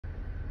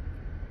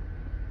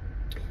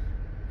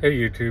Hey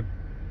YouTube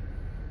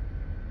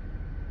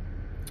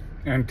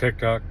and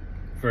TikTok,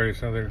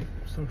 various other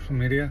social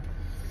media.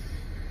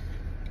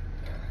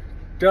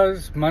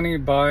 Does money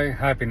buy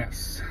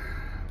happiness?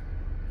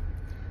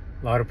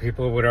 A lot of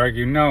people would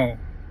argue no,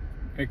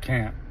 it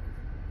can't.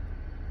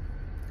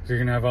 So you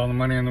can have all the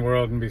money in the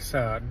world and be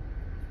sad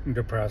and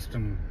depressed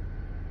and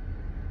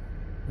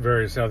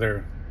various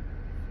other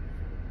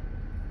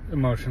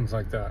emotions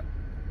like that.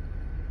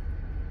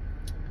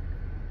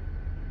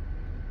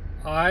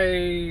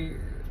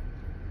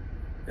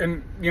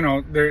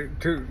 There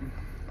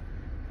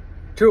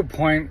to a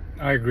point,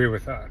 I agree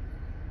with that.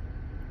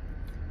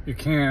 You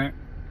can't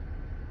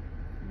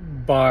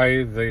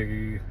buy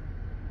the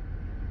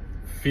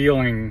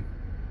feeling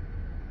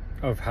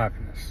of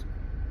happiness.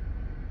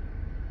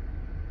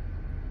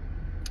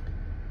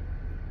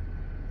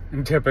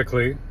 And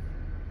typically,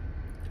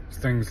 it's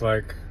things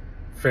like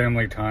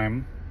family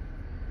time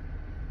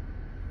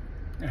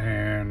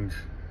and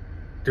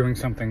doing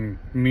something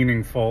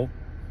meaningful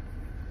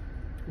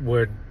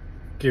would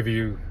give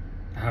you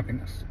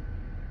happiness.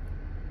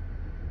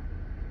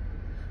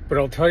 But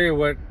I'll tell you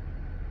what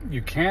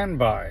you can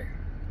buy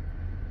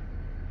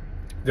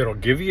that'll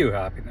give you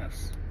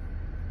happiness.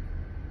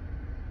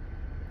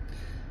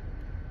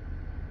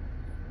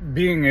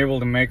 Being able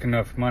to make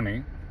enough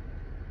money,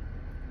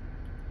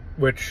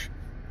 which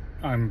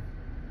I'm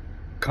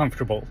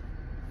comfortable.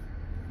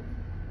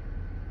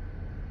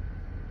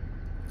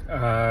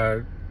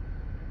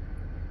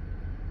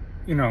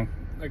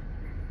 Like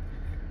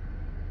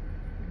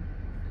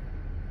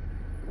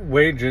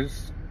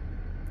wages,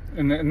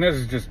 and this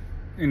is just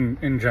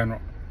in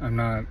general. I'm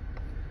not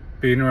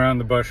beating around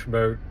the bush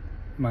about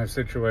my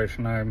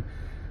situation.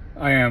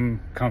 I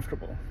am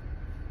comfortable,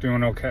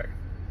 doing okay.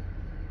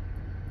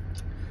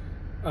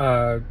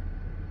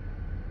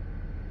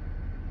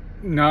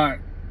 Not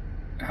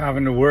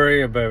having to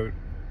worry about,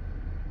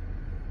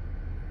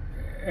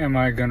 am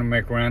I going to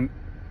make rent?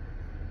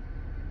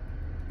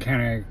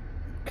 Can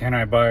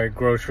I buy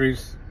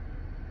groceries?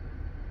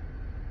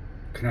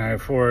 Can I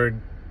afford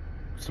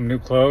some new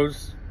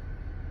clothes?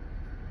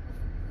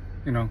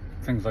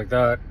 Things like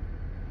that.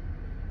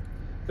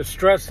 The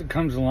stress that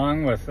comes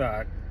along with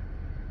that.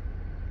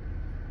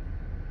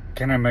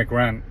 Can I make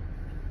rent?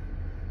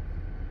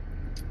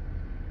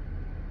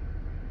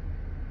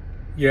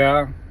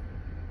 Yeah,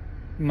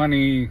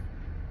 money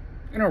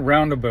in a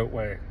roundabout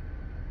way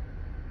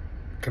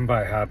can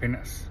buy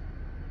happiness.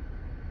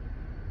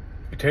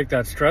 You take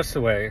that stress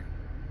away,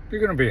 you're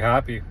going to be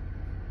happy.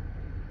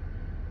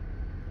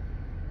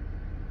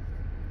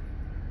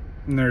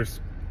 And there's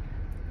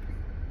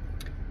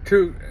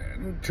to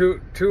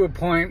a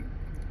point,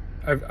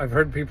 I've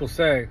heard people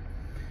say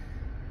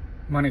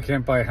money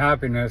can't buy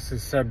happiness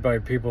is said by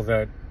people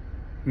that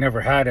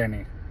never had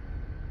any.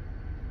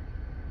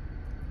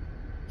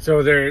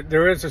 So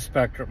there is a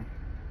spectrum.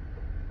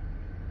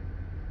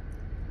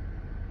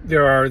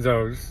 There are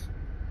those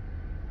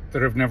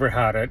that have never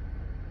had it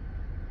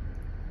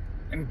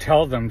and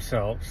tell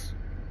themselves,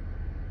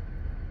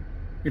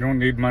 you don't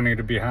need money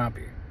to be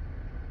happy.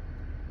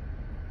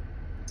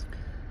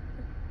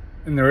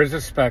 And there is a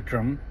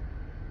spectrum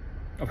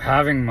of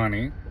having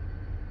money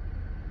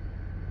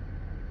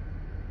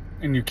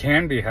and you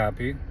can be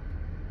happy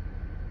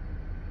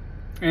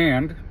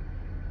and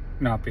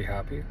not be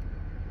happy.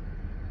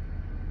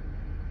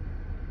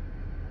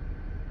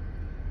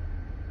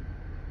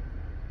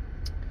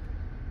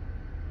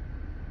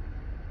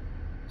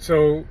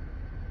 So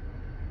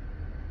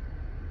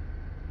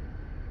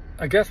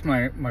I guess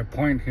my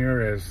point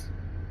here is,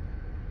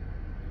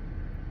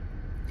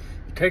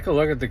 take a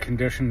look at the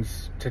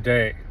conditions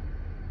today.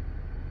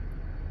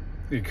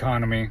 The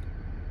economy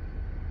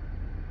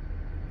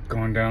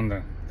going down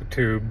the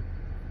tube.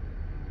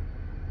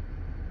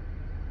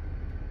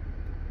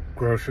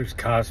 Groceries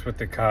cost what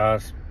they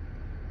cost.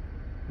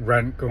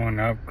 Rent going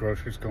up,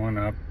 groceries going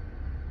up,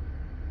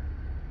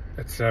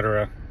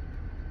 etc.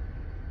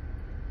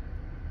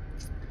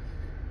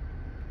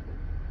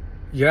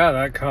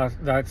 Yeah,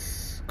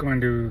 that's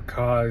going to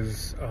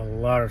cause a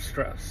lot of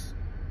stress.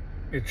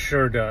 It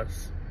sure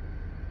does.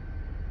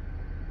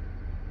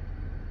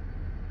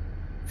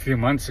 A few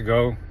months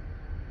ago,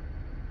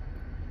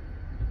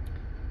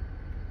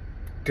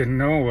 didn't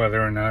know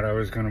whether or not I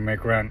was going to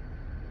make rent.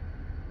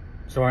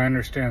 So I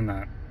understand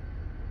that.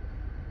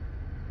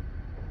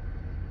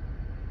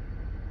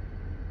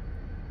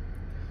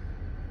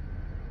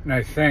 And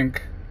I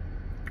think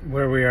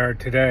where we are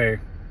today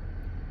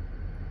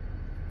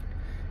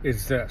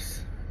is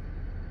this.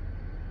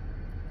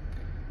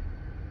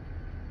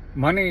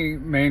 Money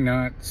may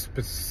not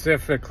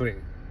specifically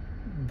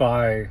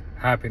buy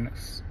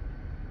happiness,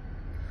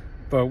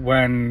 but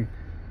when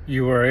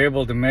you are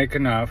able to make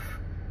enough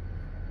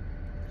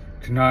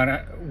to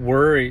not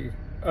worry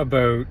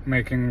about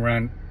making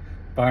rent,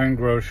 buying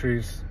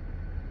groceries,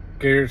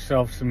 get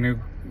yourself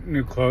some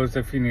new clothes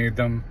if you need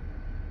them,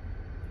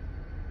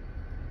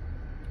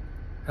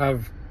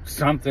 have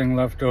something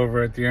left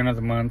over at the end of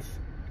the month,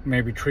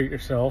 maybe treat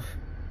yourself.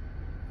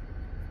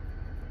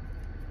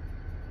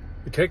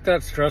 You take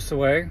that stress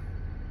away,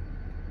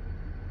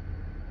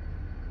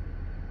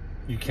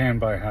 you can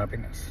buy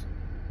happiness.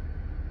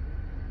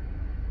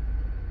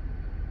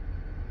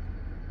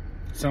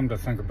 Something to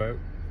think about.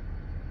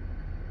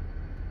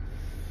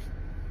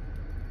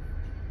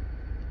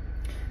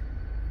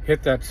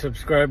 Hit that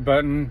subscribe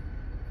button.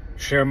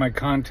 Share my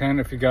content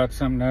if you got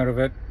something out of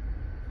it.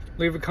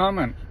 Leave a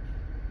comment.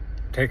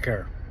 Take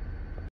care.